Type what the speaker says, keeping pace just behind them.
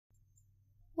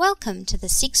Welcome to the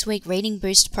 6-week Reading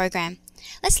Boost program.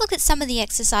 Let's look at some of the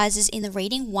exercises in the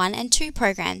Reading 1 and 2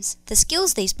 programs, the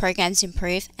skills these programs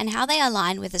improve, and how they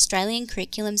align with Australian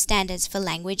curriculum standards for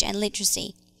language and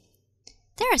literacy.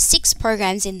 There are 6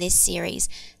 programs in this series.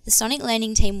 The Sonic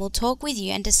Learning team will talk with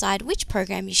you and decide which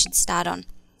program you should start on.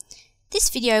 This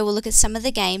video will look at some of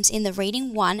the games in the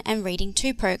Reading 1 and Reading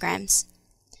 2 programs.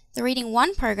 The Reading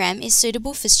 1 program is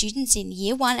suitable for students in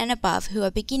Year 1 and above who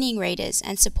are beginning readers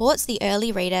and supports the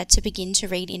early reader to begin to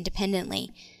read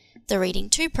independently. The Reading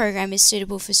 2 program is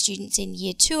suitable for students in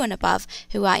Year 2 and above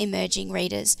who are emerging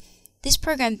readers. This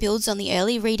program builds on the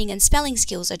early reading and spelling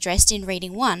skills addressed in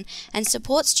Reading 1 and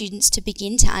supports students to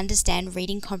begin to understand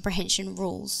reading comprehension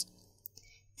rules.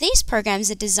 These programs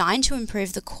are designed to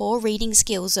improve the core reading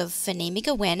skills of phonemic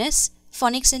awareness,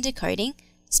 phonics and decoding,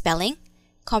 spelling,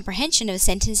 comprehension of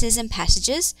sentences and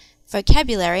passages,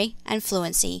 vocabulary, and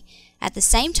fluency. At the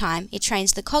same time, it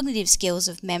trains the cognitive skills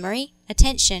of memory,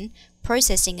 attention,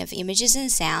 processing of images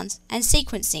and sounds, and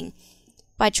sequencing.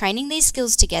 By training these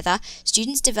skills together,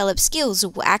 students develop skills that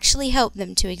will actually help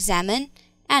them to examine,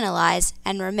 analyse,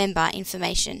 and remember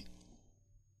information.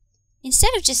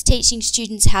 Instead of just teaching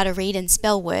students how to read and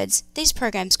spell words, these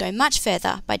programs go much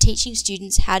further by teaching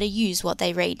students how to use what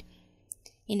they read.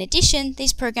 In addition,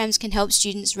 these programs can help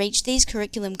students reach these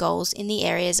curriculum goals in the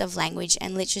areas of language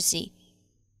and literacy.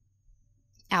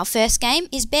 Our first game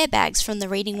is Bear Bags from the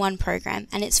Reading 1 program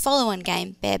and its follow-on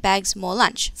game, Bear Bags More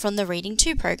Lunch from the Reading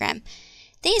 2 program.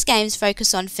 These games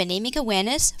focus on phonemic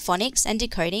awareness, phonics and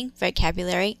decoding,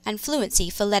 vocabulary, and fluency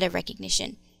for letter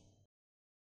recognition.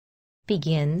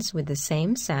 Begins with the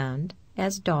same sound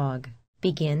as dog.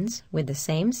 Begins with the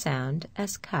same sound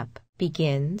as cup.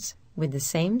 Begins with the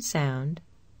same sound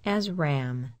as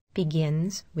ram.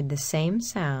 Begins with the same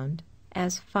sound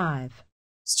as 5.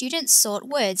 Students sort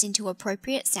words into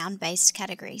appropriate sound-based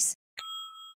categories.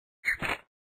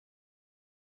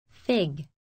 Fig.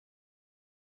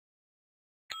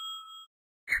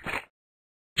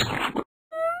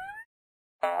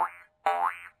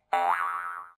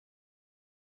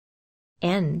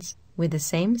 Ends with the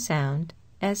same sound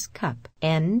as cup.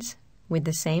 Ends with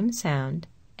the same sound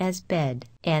as bed.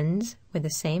 Ends with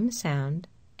the same sound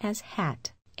as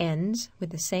hat. Ends with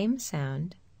the same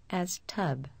sound as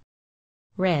tub.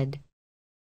 Red.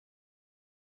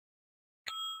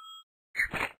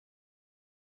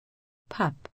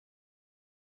 Pup.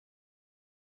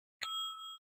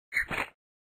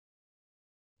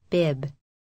 Bib.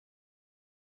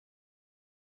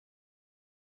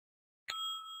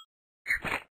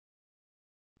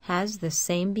 Has the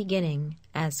same beginning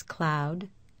as cloud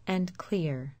and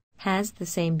clear. Has the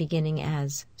same beginning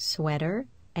as sweater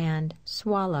and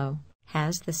swallow.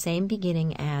 Has the same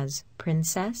beginning as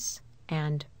princess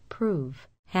and prove.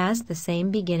 Has the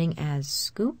same beginning as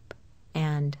scoop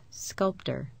and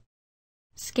sculptor.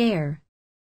 Scare.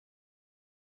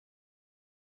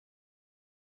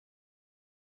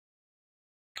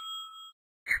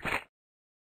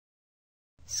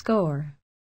 Score.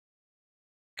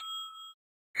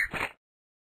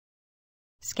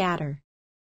 Scatter.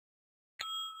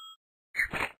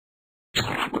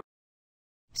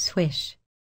 Swish.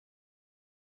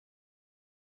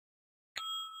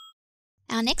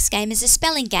 Our next game is a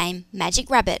spelling game, Magic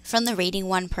Rabbit from the Reading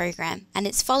 1 program, and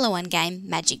its follow-on game,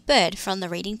 Magic Bird from the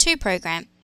Reading 2 program.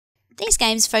 These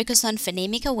games focus on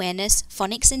phonemic awareness,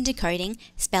 phonics and decoding,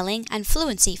 spelling, and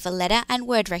fluency for letter and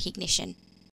word recognition.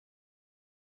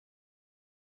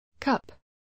 Cup.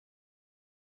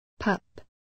 Pup.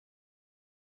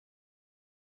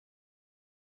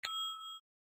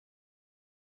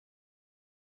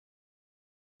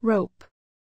 Rope.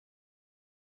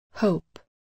 Hope.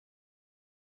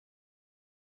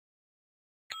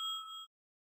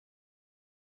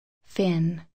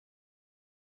 Fin.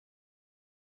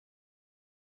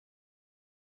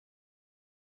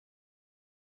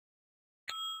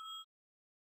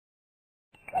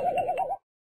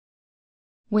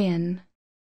 Win.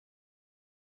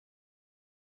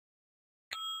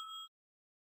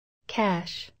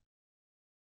 Cash.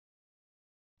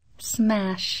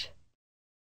 Smash.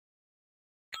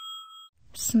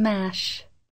 Smash.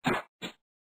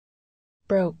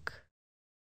 Broke.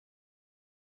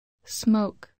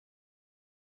 Smoke.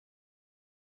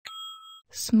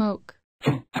 Smoke.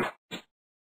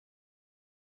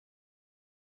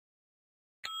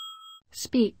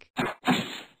 Speak.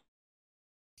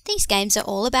 These games are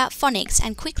all about phonics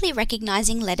and quickly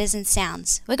recognising letters and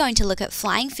sounds. We're going to look at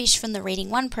Flying Fish from the Reading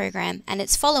 1 program and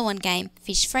its follow-on game,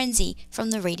 Fish Frenzy,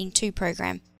 from the Reading 2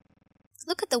 program.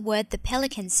 Look at the word the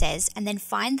pelican says and then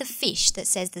find the fish that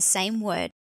says the same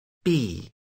word. bee,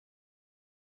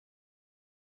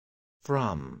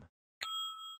 from,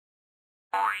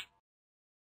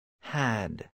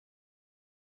 had,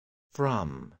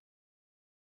 from,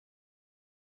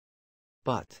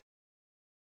 but,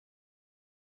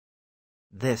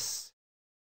 this,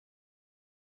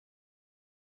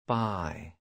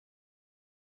 by,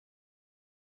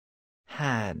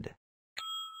 had.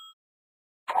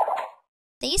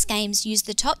 These games use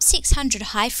the top 600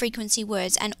 high-frequency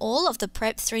words and all of the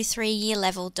Prep through 3-year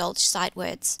level Dolch sight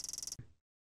words.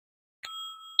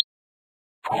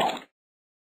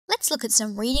 Let's look at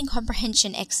some reading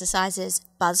comprehension exercises,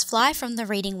 Buzzfly from the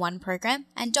Reading 1 program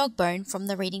and Dogbone from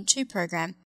the Reading 2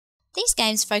 program. These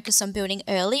games focus on building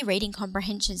early reading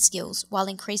comprehension skills while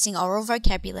increasing oral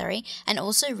vocabulary and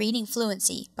also reading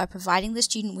fluency by providing the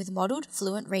student with modelled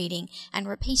fluent reading and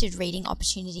repeated reading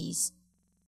opportunities.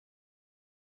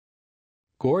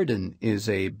 Gordon is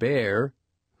a bear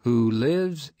who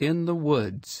lives in the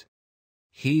woods.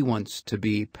 He wants to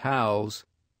be pals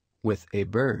with a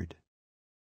bird.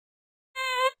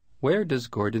 Where does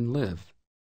Gordon live?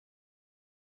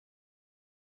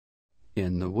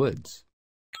 In the woods.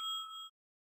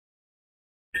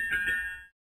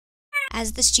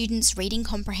 As the student's reading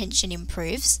comprehension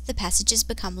improves, the passages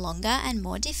become longer and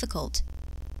more difficult.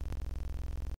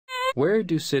 Where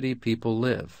do city people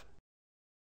live?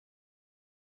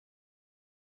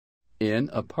 In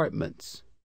apartments.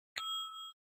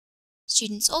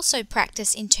 Students also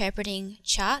practice interpreting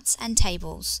charts and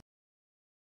tables.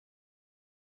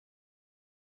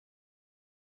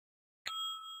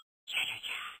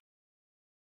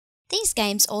 These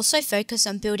games also focus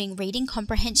on building reading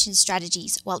comprehension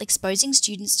strategies while exposing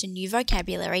students to new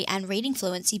vocabulary and reading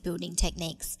fluency building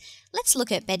techniques. Let's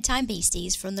look at Bedtime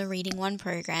Beasties from the Reading 1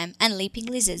 program and Leaping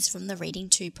Lizards from the Reading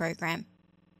 2 program.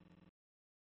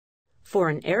 For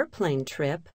an airplane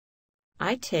trip,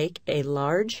 I take a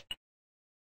large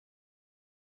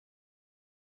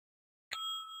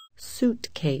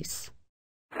suitcase.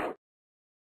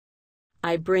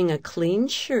 I bring a clean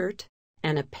shirt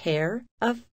and a pair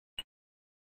of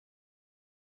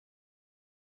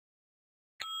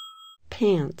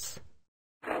pants.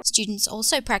 Students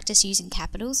also practice using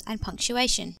capitals and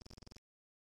punctuation.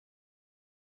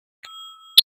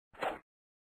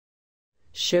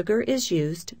 Sugar is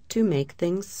used to make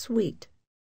things sweet.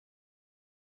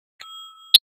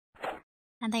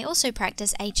 And they also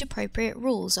practice age-appropriate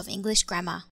rules of English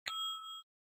grammar.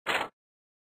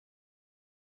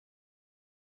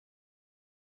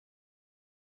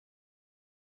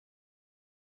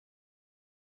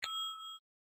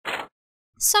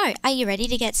 So, are you ready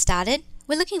to get started?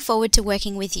 We're looking forward to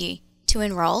working with you. To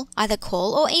enrol, either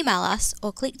call or email us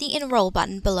or click the Enrol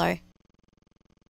button below.